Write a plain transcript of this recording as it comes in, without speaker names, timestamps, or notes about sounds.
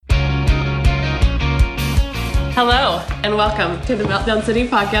Hello, and welcome to the Meltdown City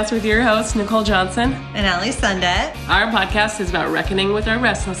podcast with your host, Nicole Johnson. And Allie Sundet. Our podcast is about reckoning with our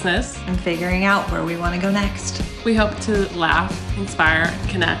restlessness And figuring out where we want to go next. We hope to laugh, inspire, and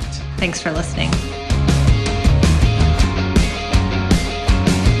connect. Thanks for listening.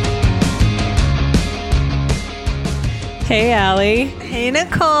 Hey, Allie. Hey,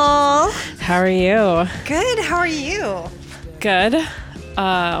 Nicole. How are you? Good. How are you? Good.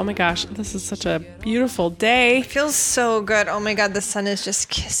 Oh my gosh, this is such a beautiful day. It feels so good. Oh my God, the sun is just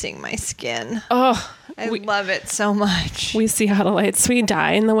kissing my skin. Oh, I love it so much. We Seattleites, we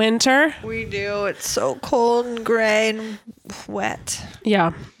die in the winter. We do. It's so cold and gray and wet.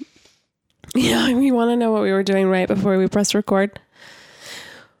 Yeah. Yeah, you want to know what we were doing right before we press record?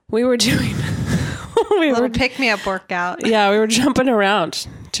 We were doing... a little pick-me-up workout. Yeah, we were jumping around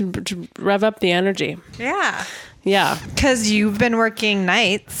to rev up the energy. Yeah. Yeah. Because you've been working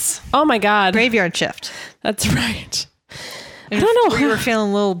nights. Oh my God. Graveyard shift. That's right. I don't know. You were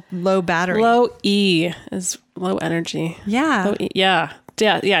feeling a little low battery. Low E is low energy. Yeah. Low E, yeah.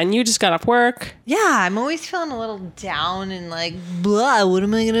 Yeah. And you just got off work. Yeah. I'm always feeling a little down and like, blah, what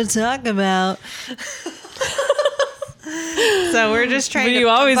am I going to talk about? So we're just trying to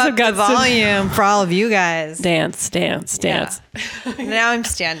always pump have got the volume for all of you guys. Dance. Yeah. Now I'm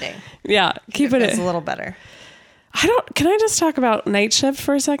standing. Yeah. Keep it. It's a little better. Can I just talk about night shift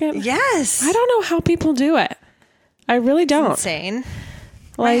for a second? Yes. I don't know how people do it. I really don't. Insane.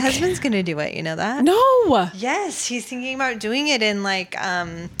 My husband's going to do it. You know that? No. Yes. He's thinking about doing it in like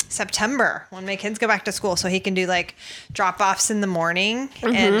September when my kids go back to school. So he can do like drop offs in the morning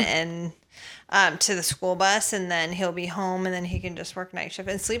and to the school bus, and then he'll be home, and then he can just work night shift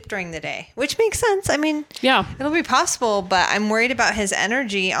and sleep during the day, which makes sense. I mean, yeah, it'll be possible, but I'm worried about his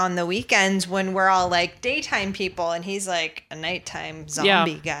energy on the weekends when we're all like daytime people, and he's like a nighttime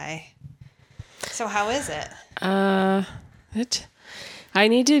zombie guy. So how is it? I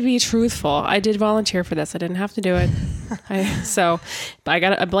need to be truthful. I did volunteer for this. I didn't have to do it.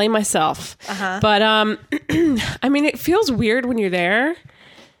 I blame myself. But I mean, it feels weird when you're there.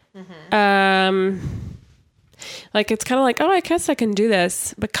 Like it's kind of like, oh, I guess I can do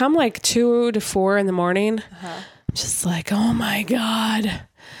this, but come like 2 to 4 in the morning, I'm just like, oh my God.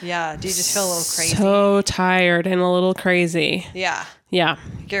 Yeah. Do you just feel a little crazy? So tired and a little crazy. Yeah. Yeah.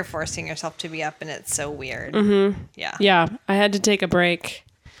 You're forcing yourself to be up, and it's so weird. Yeah. Yeah. I had to take a break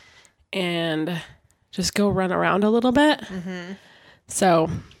and just go run around a little bit. So.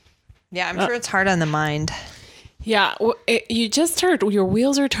 Yeah. I'm sure it's hard on the mind. Yeah, you just heard your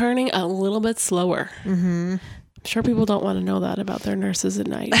wheels are turning a little bit slower. I'm sure people don't want to know that about their nurses at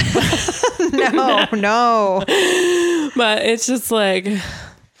night. No. But it's just like...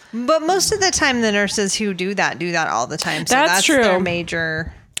 But most of the time, the nurses who do that all the time. So that's true. Their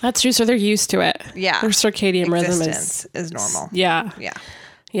major... That's true. So they're used to it. Yeah. Their circadian rhythm is normal. Yeah. Yeah.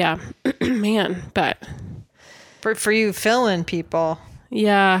 Yeah. Man, but... For you fill-in people...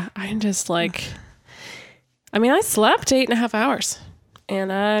 Yeah, I'm just like... I mean, I slept 8.5 hours,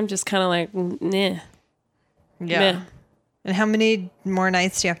 and I'm just kind of like, nah. Yeah. Meh. And how many more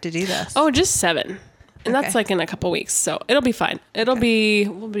nights do you have to do this? Oh, just 7. And that's like in a couple weeks. So it'll be fine. I'll be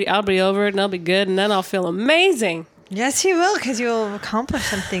over it, and I'll be good. And then I'll feel amazing. Yes, you will, because you'll accomplish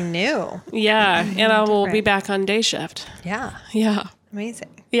something new. Yeah. And I will be back on day shift. Yeah. Yeah.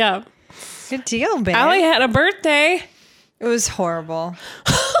 Amazing. Yeah. Good deal, babe. Allie had a birthday. It was horrible.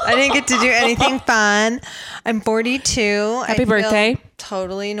 I didn't get to do anything fun. I'm 42. Happy birthday.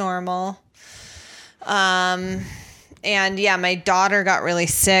 Totally normal. And yeah, my daughter got really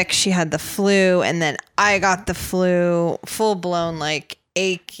sick. She had the flu, and then I got the flu, full blown, like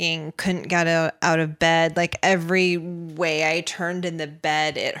aching, couldn't get out of bed. Like every way I turned in the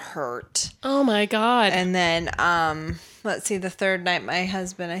bed, it hurt. Oh my God. And then, let's see, the third night, my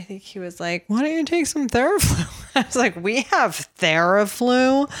husband, I think he was like, why don't you take some Theraflu? I was like, we have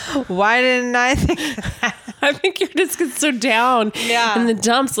Theraflu? Why didn't I think of that? I think you're just so down in the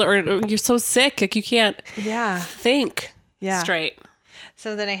dumps, or you're so sick, like you can't think straight.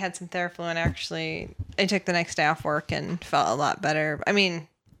 So then I had some Theraflu, and actually I took the next day off work and felt a lot better. I mean,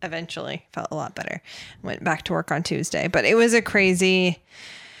 eventually felt a lot better. Went back to work on Tuesday, but it was a crazy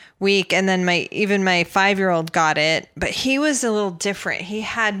week. And then my 5-year-old got it, but he was a little different. He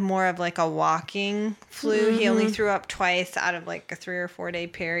had more of like a walking flu. He only threw up twice out of like a 3 or 4 day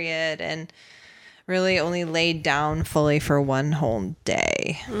period, and really only laid down fully for 1 whole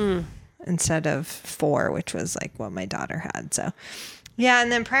day instead of 4, which was like what my daughter had. So yeah.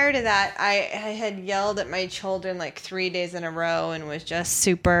 And then prior to that, I had yelled at my children like 3 days in a row and was just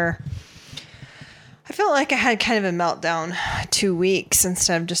super... I felt like I had kind of a meltdown 2 weeks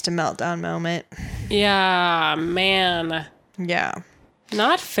instead of just a meltdown moment. Yeah, man. Yeah.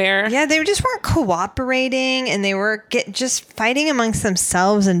 Not fair. Yeah, they just weren't cooperating, and they were just fighting amongst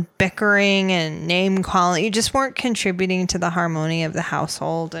themselves and bickering and name calling. You just weren't contributing to the harmony of the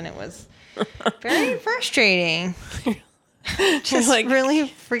household, and it was very frustrating. Just like, really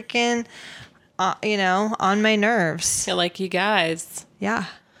freaking, on my nerves. You're like, you guys, Yeah.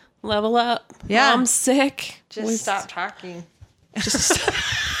 level up. Yeah. Mom's sick. Just stop talking.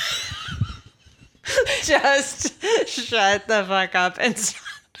 Just shut the fuck up and stop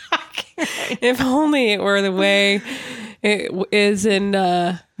talking. If only it were the way it is in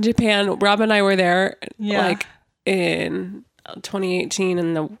Japan. Rob and I were there, like in 2018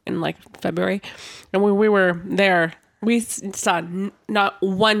 in like February, and when we were there, we saw not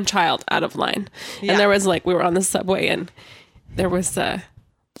one child out of line, and there was like we were on the subway, and there was a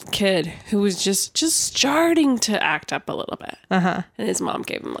kid who was just starting to act up a little bit, and his mom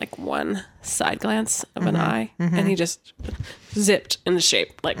gave him like one side glance of an eye, and he just zipped into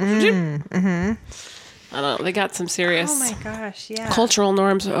shape, like I don't know, they got some serious Oh my gosh, yeah. cultural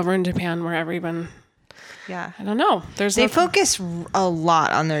norms over in Japan where everyone, Yeah. I don't know, They focus a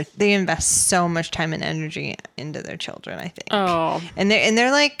lot on they invest so much time and energy into their children, I think. oh And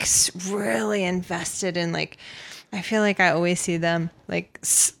they're like really invested in, like, I feel like I always see them like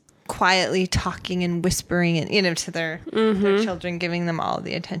quietly talking and whispering and, to their children, giving them all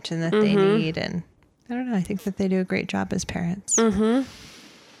the attention that they need. And I don't know, I think that they do a great job as parents.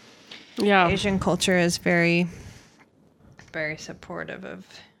 yeah, Asian culture is very, very supportive of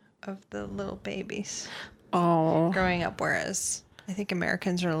the little babies oh growing up, whereas I think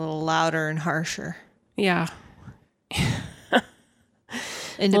Americans are a little louder and harsher. yeah,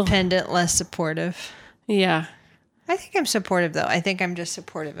 Independent, less supportive. yeah. I think I'm supportive, though. I think I'm just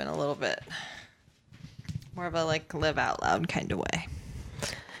supportive in a little bit more of a like live out loud kind of way.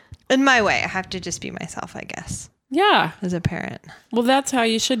 In my way, I have to just be myself, I guess, Yeah. as a parent. Well, that's how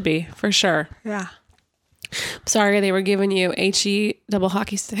you should be, for sure. Yeah. Sorry they were giving you HE double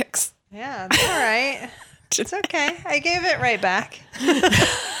hockey sticks. Yeah, it's all right. It's okay. I gave it right back.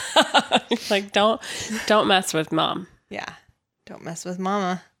 Like, don't mess with mom. Yeah. Don't mess with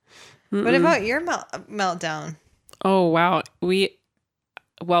mama. What about your meltdown? Oh, wow. We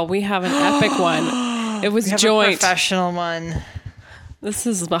have an epic one. It was We have joint. a professional one. This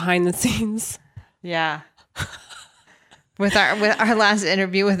is behind the scenes. Yeah. With our last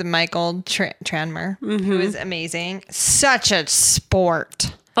interview with Michael Tranmer, who is amazing. Such a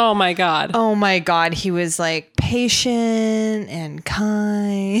sport. Oh my God. Oh my God. He was like patient and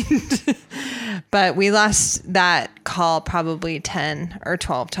kind. But we lost that call probably 10 or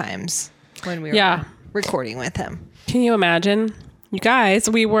 12 times when we were recording with him. Can you imagine? You guys,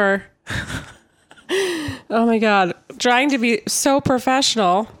 we were, oh my God, trying to be so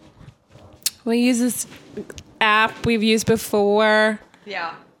professional. We use this app we've used before.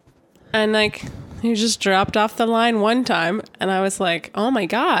 Yeah. And like, he just dropped off the line one time. And I was like, oh my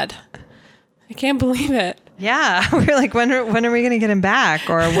God, I can't believe it. Yeah. We were like, when are we going to get him back?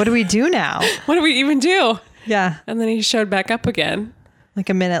 Or what do we do now? What do we even do? Yeah. And then he showed back up again. Like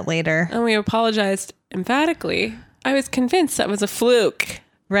a minute later. And we apologized emphatically. I was convinced that was a fluke.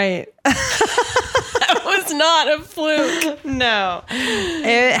 Right. That was not a fluke. No.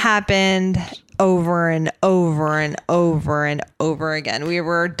 It happened over and over and over and over again. We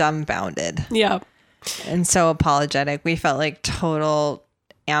were dumbfounded Yeah. and so apologetic. We felt like total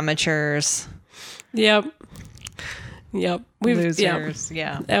amateurs. Yep. Losers.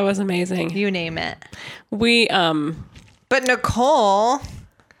 Yeah. That was amazing. You name it. We, But Nicole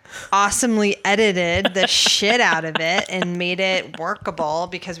awesomely edited the shit out of it and made it workable,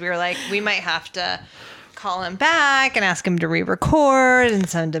 because we were like, we might have to call him back and ask him to re-record and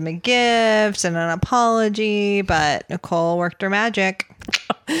send him a gift and an apology. But Nicole worked her magic.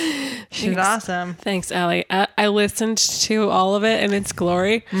 She's awesome. Thanks, Allie. I listened to all of it in its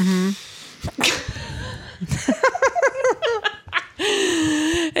glory.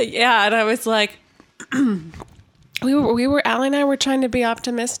 Yeah, and I was like, we were Allie and I were trying to be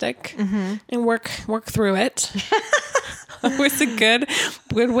optimistic and work through it. It was a good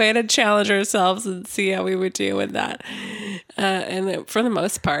way to challenge ourselves and see how we would do with that. For the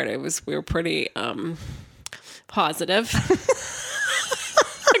most part, we were pretty positive.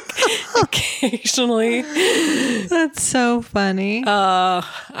 Occasionally. That's so funny.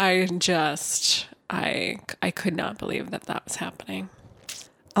 I could not believe that was happening.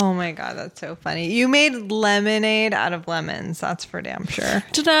 Oh my God, that's so funny. You made lemonade out of lemons. That's for damn sure.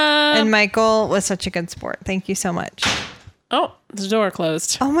 Ta-da! And Michael was such a good sport. Thank you so much. Oh, the door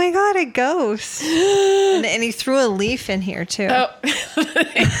closed. Oh my God, a ghost. And he threw a leaf in here too. Oh,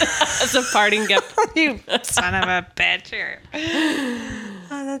 he does. as a parting gift. You son of a bitch.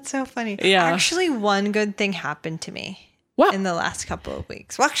 Oh, that's so funny. Yeah. Actually, one good thing happened to me. What? In the last couple of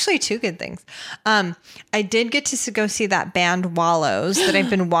weeks. Well, actually, two good things. I did get to go see that band Wallows that I've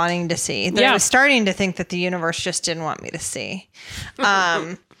been wanting to see. That I was starting to think that the universe just didn't want me to see.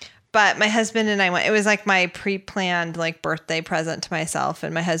 But my husband and I went. It was like my pre-planned like birthday present to myself.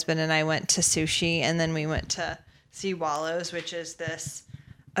 And my husband and I went to sushi, and then we went to see Wallows, which is this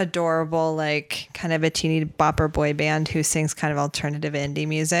adorable, like kind of a teeny bopper boy band who sings kind of alternative indie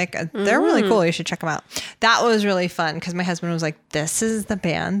music. They're really cool. You should check them out. That was really fun because my husband was like, "This is the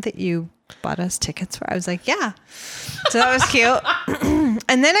band that you bought us tickets for." I was like, "Yeah." So that was cute.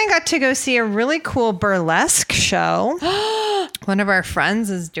 And then I got to go see a really cool burlesque show. One of our friends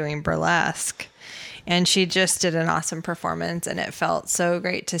is doing burlesque. And she just did an awesome performance, and it felt so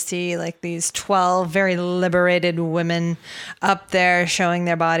great to see like these 12 very liberated women up there showing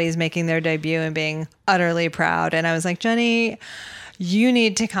their bodies, making their debut, and being utterly proud. And I was like, Jenny, you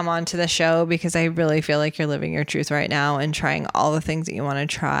need to come on to the show because I really feel like you're living your truth right now and trying all the things that you want to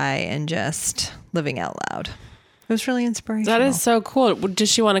try and just living out loud. It was really inspirational. That is so cool.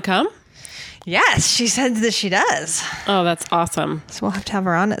 Does she want to come? Yes, she said that she does. Oh, that's awesome. So we'll have to have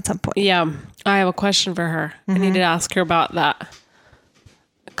her on at some point. Yeah. I have a question for her. I need to ask her about that.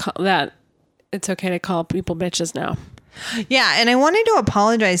 That it's okay to call people bitches now. Yeah, and I wanted to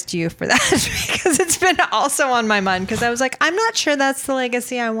apologize to you for that because it's been also on my mind because I was like, I'm not sure that's the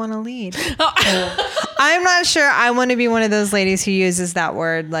legacy I want to lead. I'm not sure I want to be one of those ladies who uses that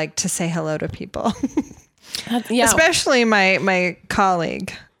word like to say hello to people. Yeah. Especially my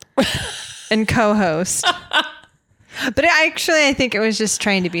colleague and co-host. But I think it was just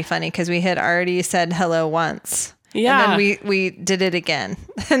trying to be funny because we had already said hello once. Yeah. And then we did it again.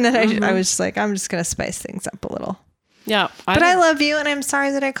 And then I was just like, I'm just going to spice things up a little. Yeah. But I love you, and I'm sorry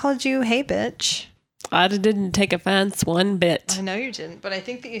that I called you hey bitch. I didn't take offense one bit. I know you didn't, but I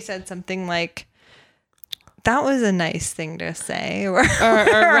think that you said something like, that was a nice thing to say. Or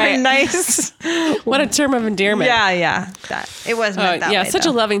right. Nice. What a term of endearment. Yeah. It was meant that way, such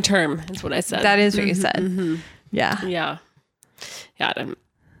a loving term is what I said. That is what you said. Mm-hmm. Yeah. Yeah.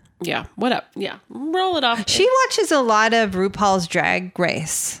 What up? Yeah. Roll it off. She watches a lot of RuPaul's Drag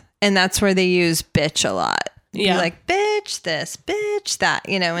Race, and that's where they use bitch a lot. Yeah. Like, bitch this, bitch that,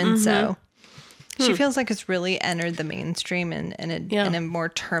 and so she feels like it's really entered the mainstream in a more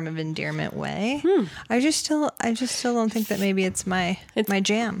term of endearment way. I just still don't think that maybe it's my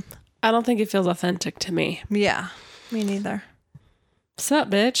jam. I don't think it feels authentic to me. Yeah. Me neither. What's up,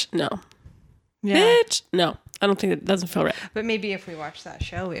 bitch? No. Yeah. Bitch? No. I don't think it doesn't feel right. But maybe if we watch that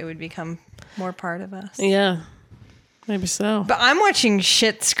show, it would become more part of us. Yeah. Maybe so. But I'm watching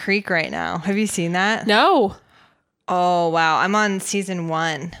Schitt's Creek right now. Have you seen that? No. Oh, wow. I'm on season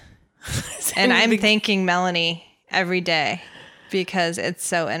 1. And I'm thanking Melanie every day because it's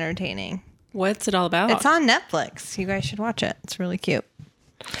so entertaining. What's it all about? It's on Netflix. You guys should watch it. It's really cute.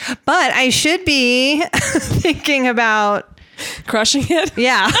 But I should be thinking about crushing it.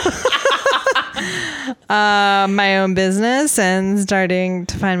 Yeah. My own business and starting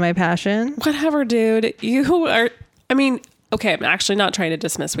to find my passion. Whatever, dude. You are, okay, I'm actually not trying to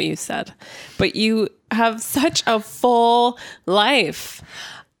dismiss what you said, but you have such a full life.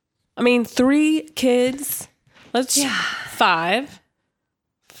 3 kids. 5,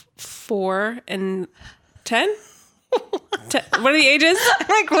 4, and 10? What are the ages? I'm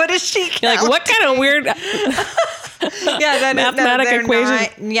like, what is she counting? You're like, what kind of weird mathematic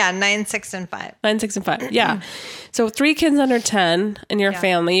equation? 9, 6, and 5. 9, 6, and 5. Yeah. So 3 kids under 10 in your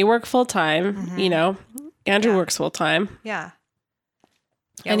family. You work full time. Andrew works full time. Yeah.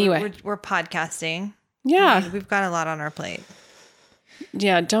 Anyway, we're podcasting. Yeah. We've got a lot on our plate.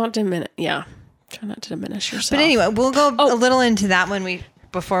 Yeah. Don't diminish. Yeah. Try not to diminish yourself. But anyway, we'll go a little into that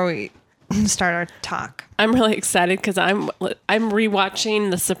before we start our talk. I'm really excited because I'm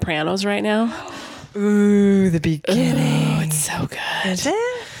rewatching The Sopranos right now. Ooh, the beginning. Oh, it's so good. Is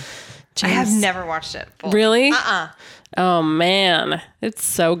it? James, I have never watched it. Really? Oh man, it's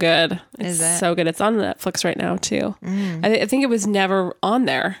so good. It's so good. It's on Netflix right now too. I think it was never on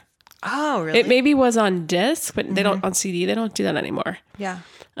there. Oh, really? It maybe was on disc, but they don't on CD. They don't do that anymore. Yeah.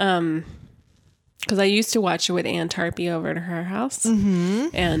 Because I used to watch it with Ann Tarpey over at her house,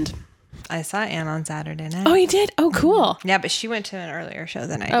 and I saw Ann on Saturday night. Oh, you did? Oh, cool. Yeah, but she went to an earlier show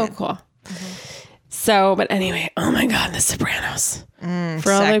than I did. Oh, cool. So, but anyway, oh my God, The Sopranos.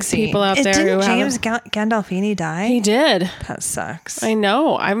 For all the people out there didn't James Gandolfini die? He did. That sucks. I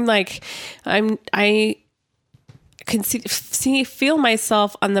know. I can feel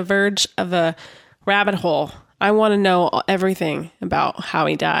myself on the verge of a rabbit hole. I want to know everything about how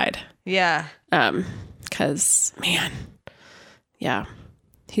he died. Yeah. Because, man, yeah,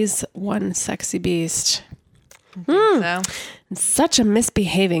 he's one sexy beast. So Such a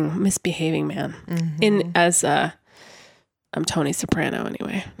misbehaving man. As Tony Soprano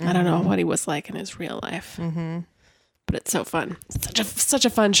anyway. I don't know what he was like in his real life. But it's so fun. Such a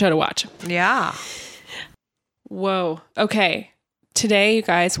fun show to watch. Yeah. Whoa. Okay. Today, you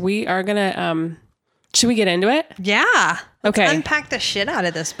guys, we are gonna should we get into it? Yeah. Okay. Let's unpack the shit out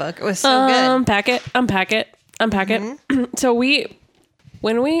of this book. It was so good. Unpack it. So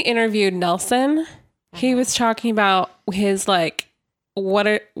when we interviewed Nelson, he was talking about his like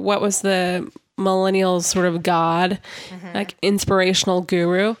what was the millennial sort of god, like inspirational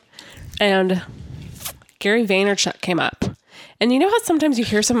guru, and Gary Vaynerchuk came up. And you know how sometimes you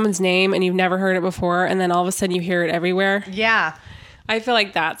hear someone's name and you've never heard it before, and then all of a sudden you hear it everywhere? Yeah. I feel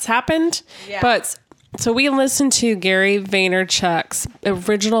like that's happened. Yeah. But so we listened to Gary Vaynerchuk's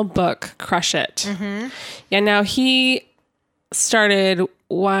original book, Crush It. And now he started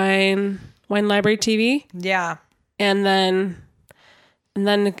Wine Library TV. Yeah. And then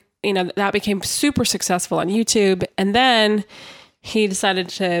you know, that became super successful on YouTube. And then he decided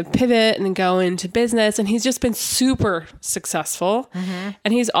to pivot and go into business, and he's just been super successful.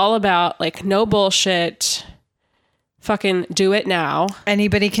 And he's all about like no bullshit, fucking do it now.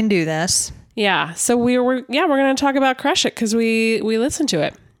 Anybody can do this. Yeah. So we're going to talk about Crush It because we listened to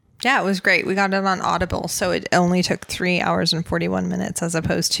it. Yeah, it was great. We got it on Audible, so it only took 3 hours and 41 minutes as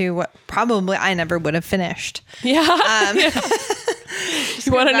opposed to what probably I never would have finished. Yeah.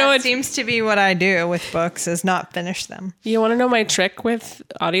 You want to know what seems to be what I do with books is not finish them. You want to know my trick with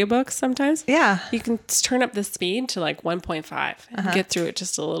audiobooks sometimes? Yeah. You can turn up the speed to like 1.5 and get through it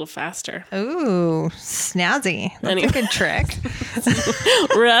just a little faster. Ooh, snazzy. That's a good trick.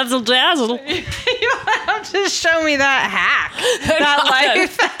 Razzle dazzle. You have to show me that hack. That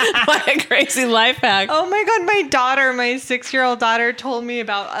life hack. My crazy life hack. Oh my God, my 6-year-old daughter told me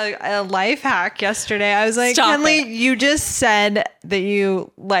about a life hack yesterday. I was like, Henley, you just said that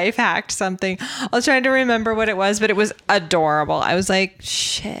you life hacked something. I was trying to remember what it was, but it was adorable. I was like,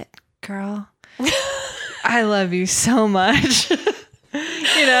 shit, girl. I love you so much. You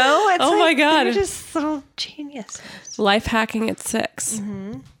know? It's oh my God. You're just little geniuses. Life hacking at 6.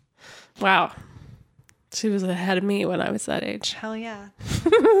 Wow. She was ahead of me when I was that age. Hell yeah.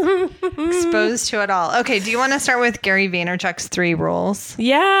 Exposed to it all. Okay, do you want to start with Gary Vaynerchuk's 3 rules to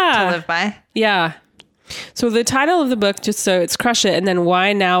live by? Yeah. So the title of the book, just so it's Crush It, and then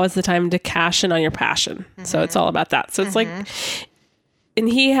why now is the time to cash in on your passion. So it's all about that. So it's like, and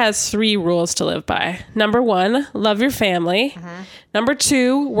he has 3 rules to live by. Number 1, love your family. Number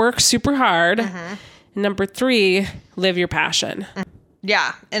 2, work super hard. And number 3, live your passion.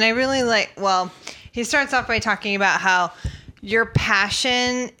 Yeah. And I really like, he starts off by talking about how your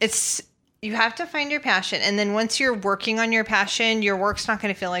passion, you have to find your passion. And then once you're working on your passion, your work's not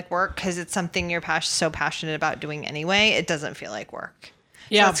going to feel like work because it's something you're so passionate about doing anyway. It doesn't feel like work.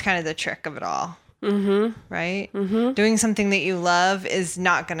 Yeah. So that's kind of the trick of it all. Right? Doing something that you love is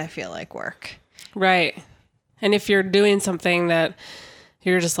not going to feel like work. Right. And if you're doing something that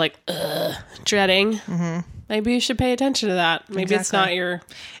you're just like, dreading, maybe you should pay attention to that. Maybe it's not your...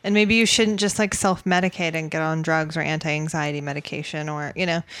 And maybe you shouldn't just like self-medicate and get on drugs or anti-anxiety medication or,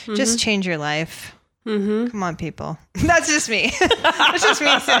 just change your life. Come on, people. That's just me. That's just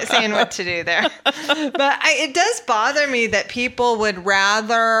me saying what to do there. But it does bother me that people would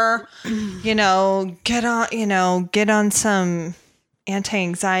rather, get on some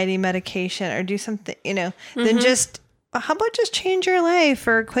anti-anxiety medication or do something, than just... How about just change your life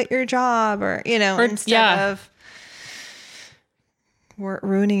or quit your job or instead of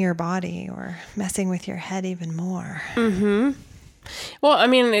ruining your body or messing with your head even more. Well, I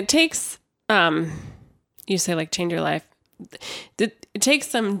mean, it takes, you say like change your life. It takes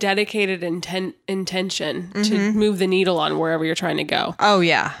some dedicated intention to move the needle on wherever you're trying to go. Oh,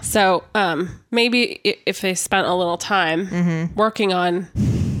 yeah. So maybe if they spent a little time working on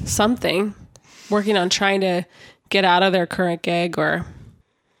something, working on trying to get out of their current gig or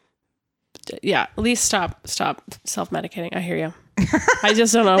at least stop self-medicating. I hear you. I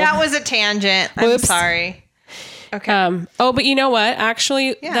just don't know. That was a tangent. I'm sorry. Okay. But you know what?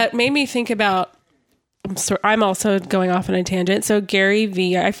 Actually, that made me think about, I'm also going off on a tangent. So Gary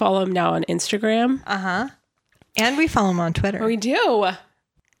V, I follow him now on Instagram. And we follow him on Twitter. We do.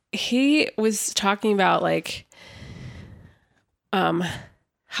 He was talking about like,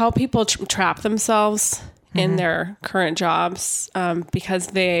 how people trap themselves in their current jobs because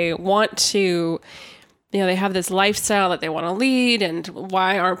they want to, they have this lifestyle that they want to lead, and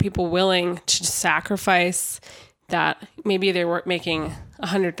why aren't people willing to sacrifice that? Maybe they were making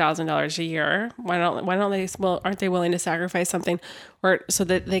 $100,000 a year. Why don't they, well, aren't they willing to sacrifice something or so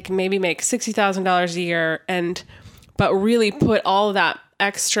that they can maybe make $60,000 a year but really put all of that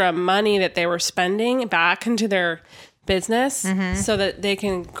extra money that they were spending back into their business so that they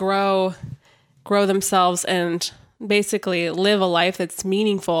can grow themselves and basically live a life that's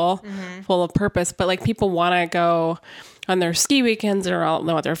meaningful, full of purpose. But like people want to go on their ski weekends or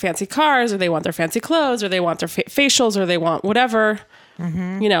they want their fancy cars or they want their fancy clothes or they want their facials or they want whatever.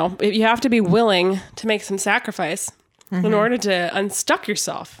 You know, you have to be willing to make some sacrifice in order to unstuck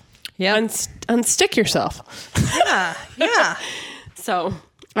yourself. Yeah. Unstick yourself. Yeah. So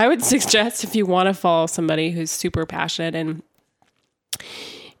I would suggest if you want to follow somebody who's super passionate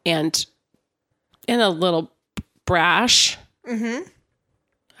and a little brash, I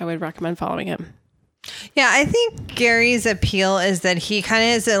would recommend following him. Yeah, I think Gary's appeal is that he kind of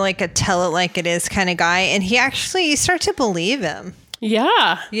is like a tell it like it is kind of guy. And you start to believe him.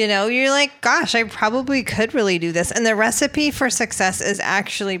 Yeah. You know, you're like, gosh, I probably could really do this. And the recipe for success is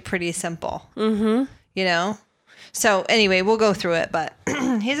actually pretty simple. You know? So anyway, we'll go through it, but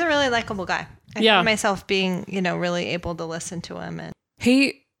he's a really likable guy. I find myself being, you know, really able to listen to him. And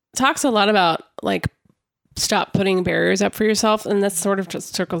he talks a lot about like, stop putting barriers up for yourself. And that sort of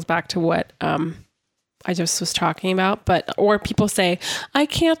just circles back to what, I just was talking about, or people say, I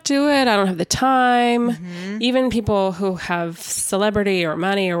can't do it. I don't have the time. Even people who have celebrity or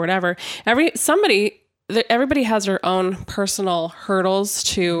money or whatever, everybody has their own personal hurdles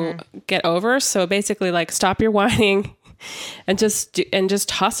to get over. So basically like stop your whining and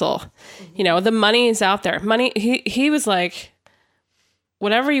just hustle. You know, the money is out there. Money. He was like,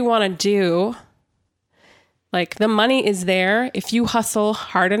 whatever you want to do, like the money is there. If you hustle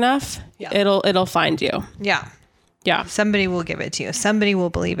hard enough, it'll find you. Yeah. Yeah. Somebody will give it to you. Somebody will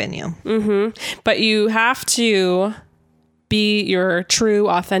believe in you. But you have to be your true,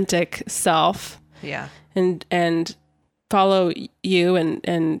 authentic self. Yeah. And follow you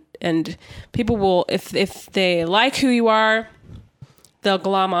and people will, if they like who you are, they'll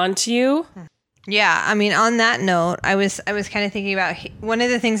glom onto you. Yeah, I mean, on that note, I was kind of thinking about one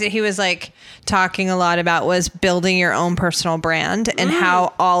of the things that he was like talking a lot about was building your own personal brand and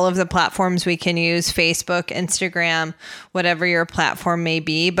how all of the platforms we can use, Facebook, Instagram, whatever your platform may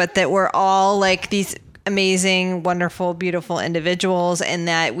be, but that we're all like these amazing, wonderful, beautiful individuals and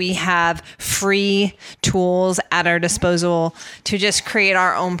that we have free tools at our disposal to just create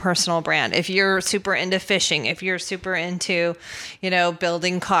our own personal brand. If you're super into fishing, if you're super into, you know,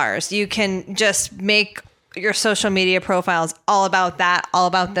 building cars, you can just make your social media profiles all about that, all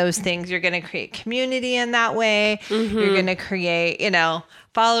about those things. You're going to create community in that way. You're going to create, you know,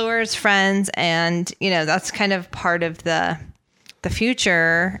 followers, friends, and, you know, that's kind of part of the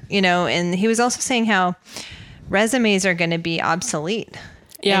future, you know. And he was also saying how resumes are going to be obsolete.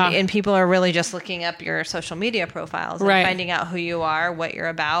 Yeah. And people are really just looking up your social media profiles and finding out who you are, what you're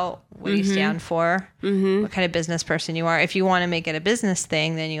about, what you stand for, what kind of business person you are. If you want to make it a business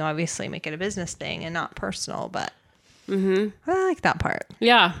thing, then you obviously make it a business thing and not personal. But I like that part.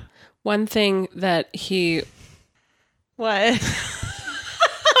 Yeah. One thing that What?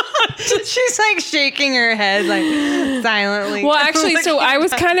 She's like shaking her head like silently. Well, actually, so I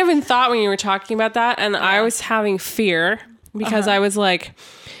was kind of in thought when you were talking about that, and I was having fear because I was like,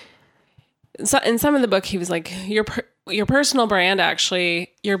 so in some of the book, he was like, your personal brand,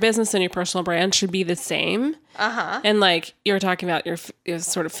 actually, your business and your personal brand should be the same. And like you were talking about your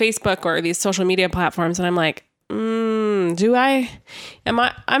sort of Facebook or these social media platforms, and I'm like, I'm,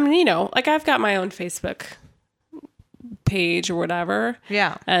 you know, like I've got my own Facebook page or whatever.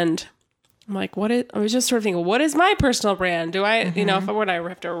 Yeah. And I'm like, I was just sort of thinking, what is my personal brand? Do I, you know, if I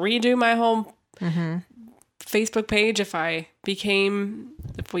have to redo my whole Facebook page if I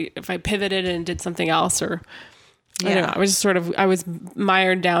pivoted and did something else, or I don't know. I was just I was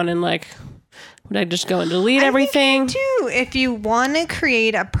mired down in like, would I just go and delete everything? If you want to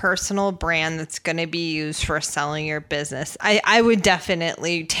create a personal brand that's going to be used for selling your business, I would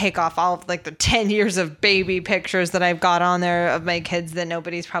definitely take off all of like the 10 years of baby pictures that I've got on there of my kids that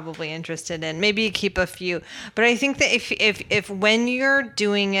nobody's probably interested in. Maybe keep a few. But I think that if when you're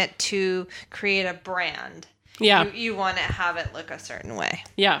doing it to create a brand, you want to have it look a certain way.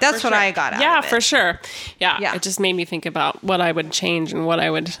 Yeah. That's what I got out of it. Yeah, for sure. Yeah. It just made me think about what I would change and what I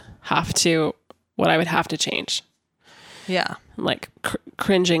would have to change. Yeah. I'm like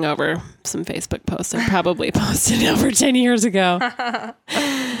cringing over some Facebook posts I probably posted over 10 years ago.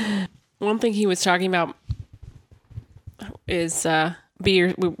 One thing he was talking about is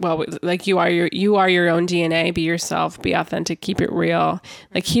like you are your own DNA, be yourself, be authentic, keep it real.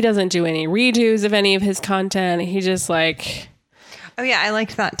 Like he doesn't do any redos of any of his content. He just like Oh yeah, I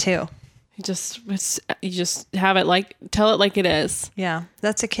liked that too. You just have it like, tell it like it is. Yeah,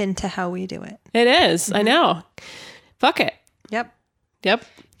 that's akin to how we do it. It is. Mm-hmm. I know. Fuck it. Yep.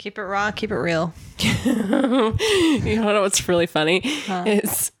 Keep it raw, keep it real. You know what's really funny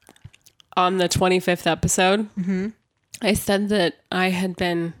is on the 25th episode, I said that I had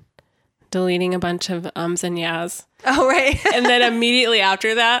been deleting a bunch of ums and yas. Oh, right. And then immediately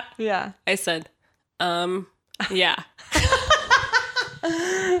after that, I said, yeah.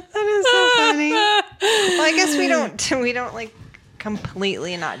 That is so funny. Well, I guess we don't like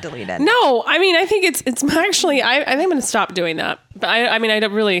completely not delete it. No, I mean, I think it's actually, I think I'm going to stop doing that. But I mean, I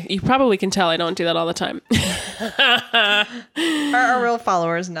don't really, you probably can tell I don't do that all the time. Our real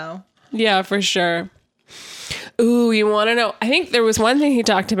followers know. Yeah, for sure. Ooh, you want to know? I think there was one thing he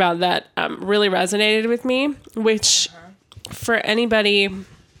talked about that really resonated with me, which for anybody,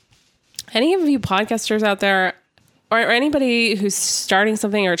 any of you podcasters out there, or anybody who's starting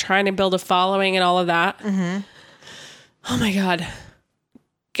something or trying to build a following and all of that. Oh my God.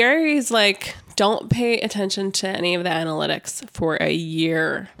 Gary's like, don't pay attention to any of the analytics for a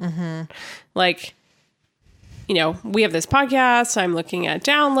year. Like, you know, we have this podcast, I'm looking at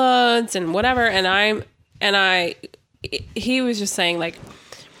downloads and whatever. He was just saying like,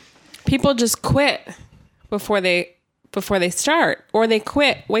 people just quit before they start, or they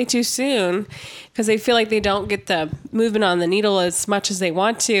quit way too soon because they feel like they don't get the movement on the needle as much as they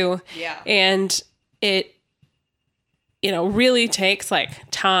want to. Yeah. And it, you know, really takes like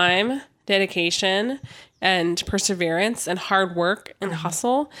time, dedication, and perseverance and hard work and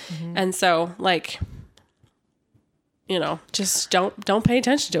hustle. And so like, you know, just don't pay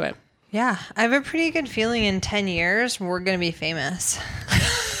attention to it. Yeah. I have a pretty good feeling in 10 years, we're going to be famous.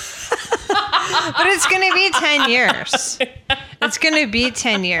 But it's going to be 10 years. It's going to be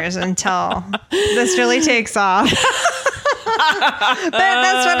 10 years until this really takes off. But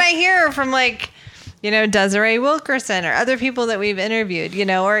that's what I hear from like, you know, Desiree Wilkerson or other people that we've interviewed, you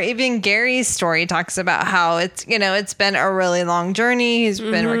know, or even Gary's story talks about how it's, you know, it's been a really long journey. He's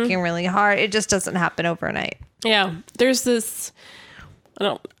been working really hard. It just doesn't happen overnight. Yeah. There's this,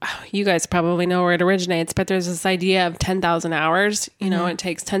 you guys probably know where it originates, but there's this idea of 10,000 hours. You know, it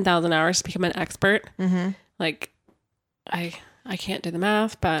takes 10,000 hours to become an expert. Like, I can't do the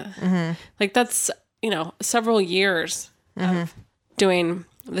math, but like that's, you know, several years of doing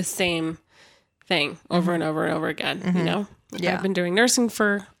the same thing over and over and over again. You know, like I've been doing nursing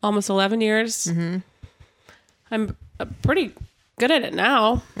for almost 11 years. I'm pretty good at it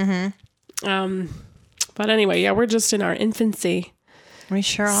now. But anyway, yeah, we're just in our infancy. We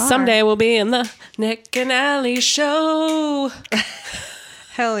sure are. Someday we'll be in the Nick and Allie show.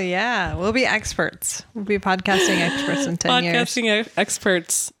 Hell yeah. We'll be experts. We'll be podcasting experts in 10 years. Podcasting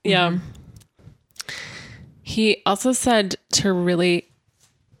experts. Yeah. He also said to really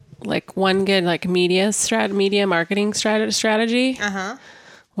like one good like media marketing strategy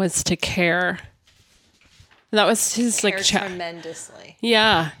was to care. That was his care tremendously.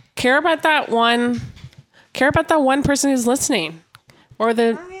 Yeah. Care about that one person who's listening. Or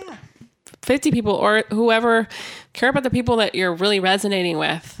the 50 people or whoever. Care about the people that you're really resonating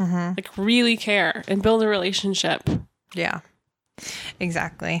with. Like really care and build a relationship. Yeah,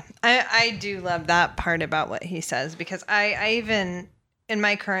 exactly. I do love that part about what he says, because I even in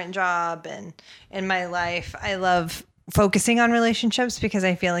my current job and in my life, I love focusing on relationships because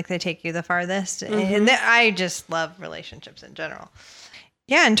I feel like they take you the farthest. And I just love relationships in general.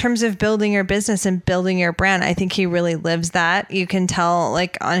 Yeah, in terms of building your business and building your brand, I think he really lives that. You can tell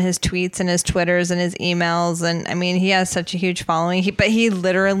like on his tweets and his Twitters and his emails. And I mean, he has such a huge following, but he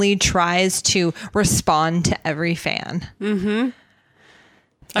literally tries to respond to every fan. Really,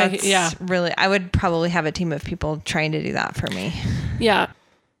 I would probably have a team of people trying to do that for me. Yeah.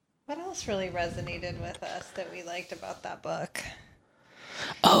 What else really resonated with us that we liked about that book?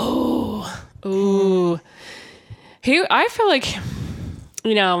 I feel like,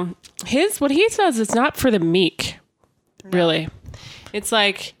 you know, what he says is not for the meek, really. It's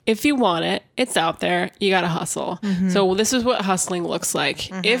like, if you want it, it's out there. You got to hustle. So this is what hustling looks like.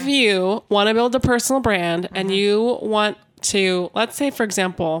 If you want to build a personal brand and you want to, let's say, for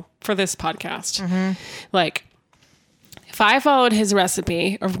example, for this podcast, like if I followed his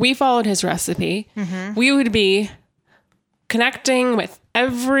recipe or if we followed his recipe, we would be connecting with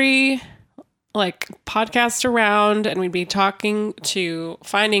every like podcast around, and we'd be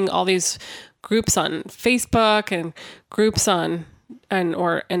finding all these groups on Facebook and groups on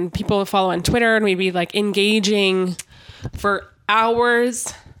and people follow on Twitter, and we'd be like engaging for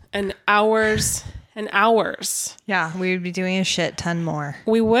hours and hours and hours. Yeah, we would be doing a shit ton more.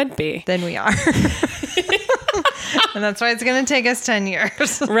 We would be. Than we are. And that's why it's going to take us 10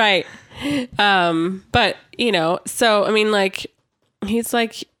 years. Right. But, you know, so, I mean, like, he's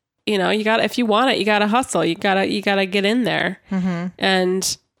like, you know, you gotta, if you want it, you gotta hustle. You gotta get in there. Mm-hmm.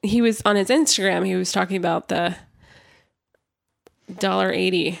 And he was on his Instagram, he was talking about the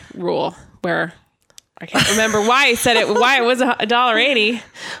 $1.80 rule, where I can't remember why he said it, why it was $1.80.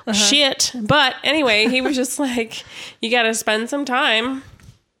 Uh-huh. Shit. But anyway, he was just like, you got to spend some time,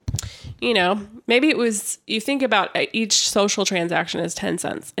 you know, maybe it was, you think about each social transaction as 10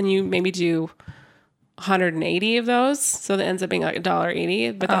 cents and you maybe do 180 of those. So that ends up being like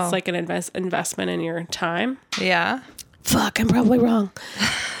 $1.80, but that's like an investment in your time. Yeah. Fuck, I'm probably wrong.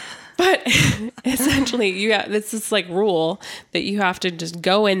 But essentially, this is like rule that you have to just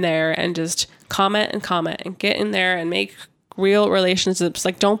go in there and just comment and get in there and make real relationships.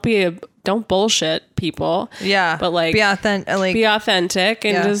 Like, don't bullshit people. Yeah. But like be authentic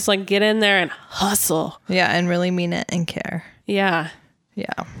and just like get in there and hustle. Yeah. And really mean it and care. Yeah.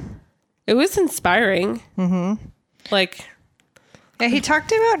 Yeah. It was inspiring. Mm-hmm. Like, yeah, he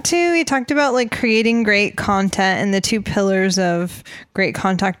talked about like creating great content, and the two pillars of great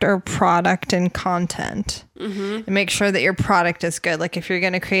content are product and content. Mm-hmm. And make sure that your product is good. Like if you're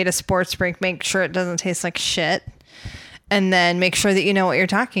going to create a sports drink, make sure it doesn't taste like shit. And then make sure that you know what you're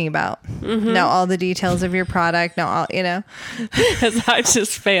talking about. Mm-hmm. Know all the details of your product. Know all, you know. Because I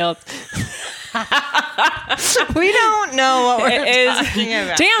just failed. We don't know what we're talking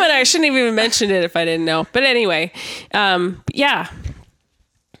about. Damn it, I shouldn't have even mentioned it if I didn't know. But anyway, yeah.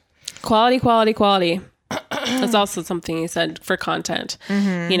 Quality. That's also something he said for content,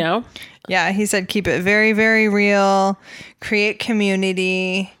 you know? Yeah, he said keep it very, very real, create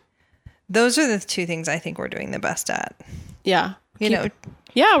community. Those are the two things I think we're doing the best at. Yeah.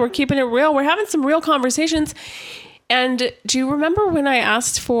 Yeah, we're keeping it real. We're having some real conversations. And do you remember when we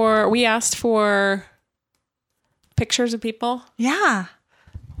asked for pictures of people? Yeah.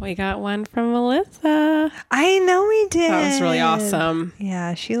 We got one from Melissa. I know we did. That was really awesome.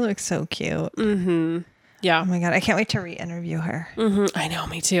 Yeah, she looks so cute. Mm-hmm. Yeah. Oh my God, I can't wait to re-interview her. Mm-hmm. I know,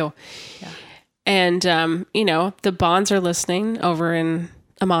 me too. Yeah. And, you know, the Bonds are listening over in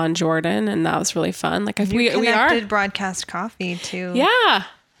Amman, Jordan, and that was really fun. Like, we are Broadcast Coffee too. Yeah.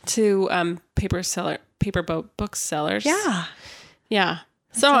 To paper boat booksellers. Yeah. Yeah.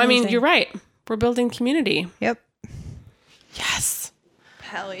 So, I mean, you're right. We're building community. Yep. Yes.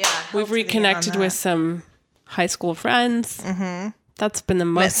 Hell yeah. We've reconnected with some high school friends. Mm-hmm. That's been the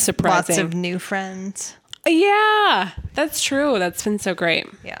most surprising. Lots of new friends. Yeah, that's true. That's been so great.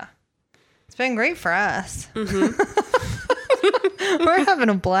 Yeah. It's been great for us. Mm-hmm. We're having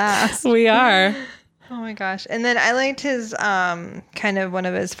a blast. We are. Oh my gosh. And then I liked his kind of one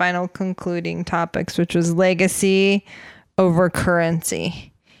of his final concluding topics, which was legacy over currency.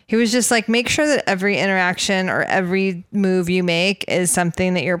 He was just like, make sure that every interaction or every move you make is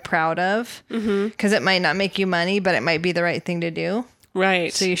something that you're proud of. Because it might not make you money, but it might be the right thing to do.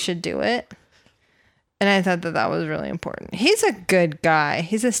 Right. So you should do it. And I thought that was really important. He's a good guy.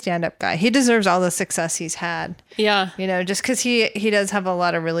 He's a stand-up guy. He deserves all the success he's had. Yeah. You know, just because he does have a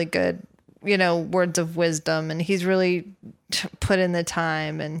lot of really good, you know, words of wisdom, and he's really put in the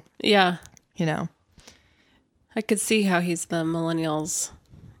time, and yeah, you know, I could see how he's the millennials'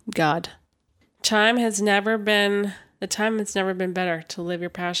 god. The time has never been better to live your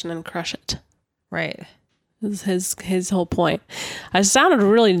passion and crush it. Right. This is his whole point. I sounded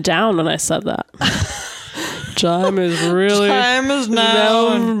really down when I said that. Time is now.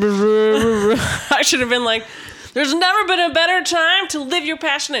 I should have been like, there's never been a better time to live your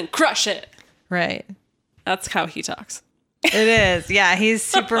passion and crush it. Right. That's how he talks. It is. Yeah. He's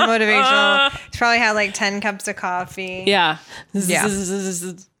super motivational. He's probably had like 10 cups of coffee. Yeah. Yeah.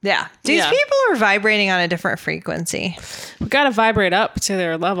 Yeah. These people are vibrating on a different frequency. We got to vibrate up to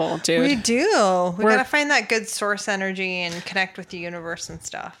their level, dude. We do. We got to find that good source energy and connect with the universe and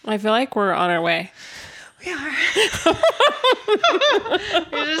stuff. I feel like we're on our way. We are.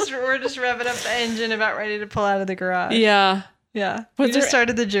 We're just revving up the engine, about ready to pull out of the garage. Yeah. Yeah. We just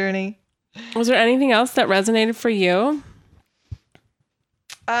started the journey. Was there anything else that resonated for you?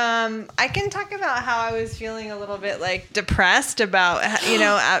 I can talk about how I was feeling a little bit like depressed about, you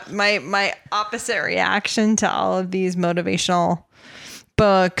know, my opposite reaction to all of these motivational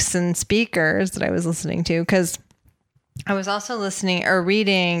books and speakers that I was listening to, because I was also listening or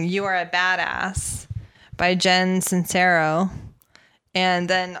reading You Are a Badass by Jen Sincero, and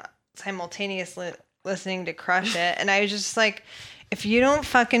then simultaneously listening to Crush It. And I was just like, if you don't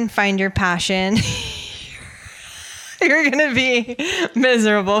fucking find your passion, you're you're going to be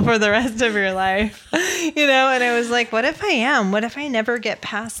miserable for the rest of your life, you know? And I was like, what if I am? What if I never get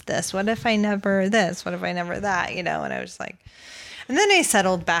past this? What if I never this? What if I never that? You know? And I was like, and then I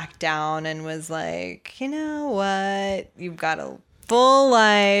settled back down and was like, you know what? You've got a full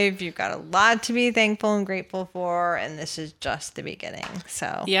life. You've got a lot to be thankful and grateful for. And this is just the beginning.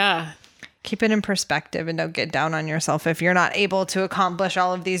 So yeah. Keep it in perspective and don't get down on yourself if you're not able to accomplish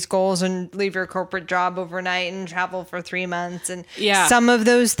all of these goals and leave your corporate job overnight and travel for 3 months. And some of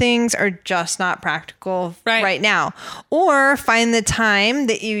those things are just not practical right now. Or find the time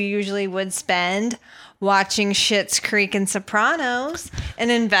that you usually would spend watching Schitt's Creek and Sopranos and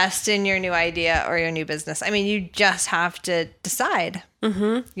invest in your new idea or your new business. I mean, you just have to decide,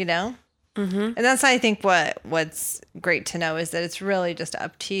 you know? And that's, I think, what's great to know is that it's really just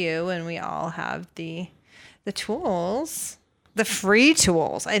up to you, and we all have the tools, the free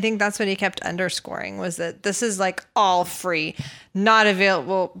tools. I think that's what he kept underscoring, was that this is like all free, not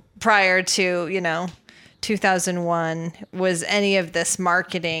available prior to, you know, 2001 was any of this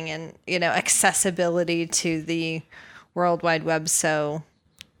marketing and, you know, accessibility to the World Wide Web so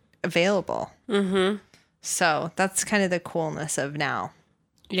available. So that's kind of the coolness of now.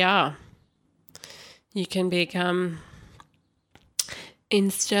 Yeah. You can become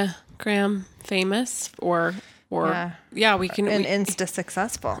Instagram famous or we can. And Insta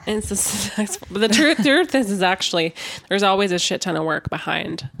successful. But the truth is actually, there's always a shit ton of work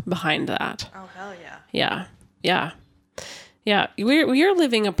behind that. Oh, hell yeah. Yeah. We're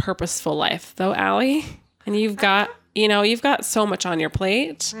living a purposeful life though, Allie. And you've got so much on your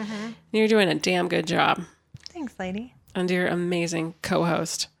plate. And you're doing a damn good job. Thanks, lady. And you're an amazing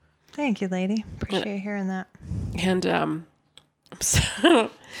co-host. Thank you, lady. Appreciate hearing that. And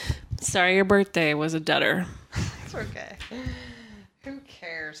sorry your birthday was a dudder. It's okay. Who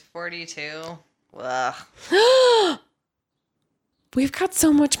cares? 42. Ugh. We've got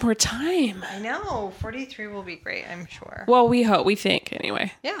so much more time. I know. 43 will be great, I'm sure. Well, we think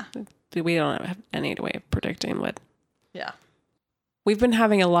anyway. Yeah. We don't have any way of predicting what. Yeah. We've been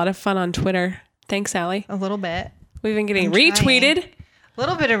having a lot of fun on Twitter. Thanks, Allie. A little bit. We've been getting retweeted. A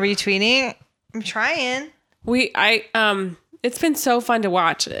little bit of retweeting. I'm trying. It's been so fun to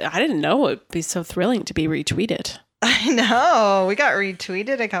watch. I didn't know it'd be so thrilling to be retweeted. I know. We got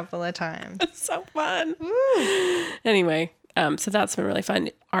retweeted a couple of times. It's so fun. Woo. Anyway, so that's been really fun.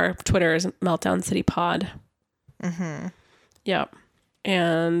 Our Twitter is Meltdown City Pod. Yep.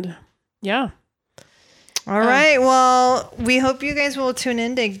 And yeah. All right. Well, we hope you guys will tune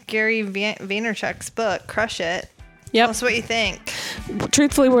in to Gary Vaynerchuk's book, Crush It. Yep. Tell us what you think.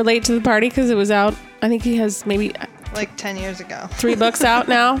 Truthfully, we're late to the party because it was out. I think he has maybe like 10 years ago. 3 books out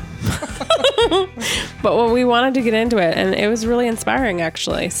now. But we wanted to get into it, and it was really inspiring,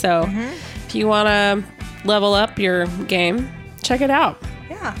 actually. So if you want to level up your game, check it out.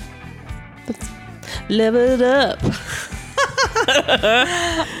 Yeah. Let's level it up.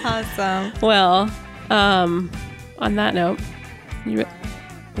 Awesome. Well, on that note,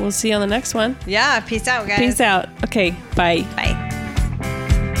 we'll see you on the next one. Yeah. Peace out, guys. Peace out. Okay. Bye. Bye.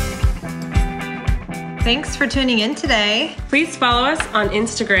 Thanks for tuning in today. Please follow us on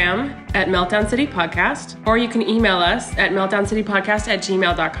Instagram at Meltdown City Podcast, or you can email us at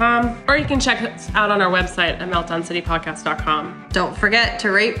meltdowncitypodcast@gmail.com, or you can check us out on our website at meltdowncitypodcast.com. Don't forget to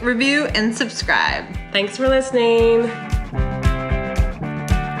rate, review, and subscribe. Thanks for listening.